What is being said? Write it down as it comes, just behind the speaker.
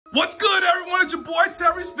What's good, everyone? It's your boy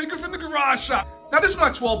Terry speaking from the garage shop. Now, this is my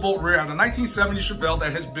 12-bolt rear on a 1970 Chevelle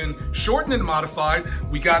that has been shortened and modified.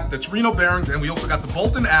 We got the Torino bearings and we also got the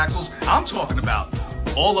bolt and axles. I'm talking about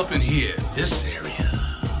all up in here, this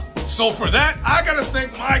area. So for that, I gotta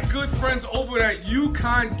thank my good friends over at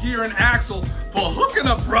Yukon Gear and Axle for hooking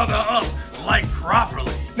a brother up like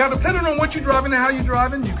properly. Now, depending on what you're driving and how you're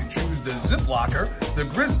driving, you can choose the Zip Locker, the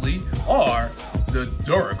Grizzly, or the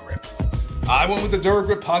Duragrip. I went with the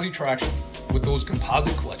Duragrip Posi Traction with those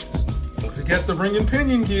composite clutches. Don't forget the ring and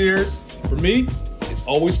pinion gears. For me, it's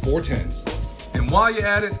always 410s. And while you're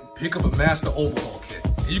at it, pick up a master overhaul kit.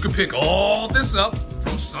 And you can pick all this up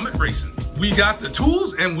from Summit Racing. We got the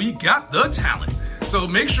tools and we got the talent. So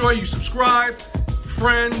make sure you subscribe,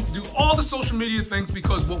 friend, do all the social media things,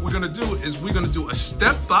 because what we're gonna do is we're gonna do a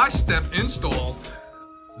step-by-step install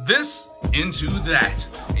this into that.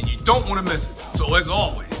 And you don't wanna miss it. So as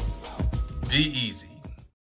always, be easy.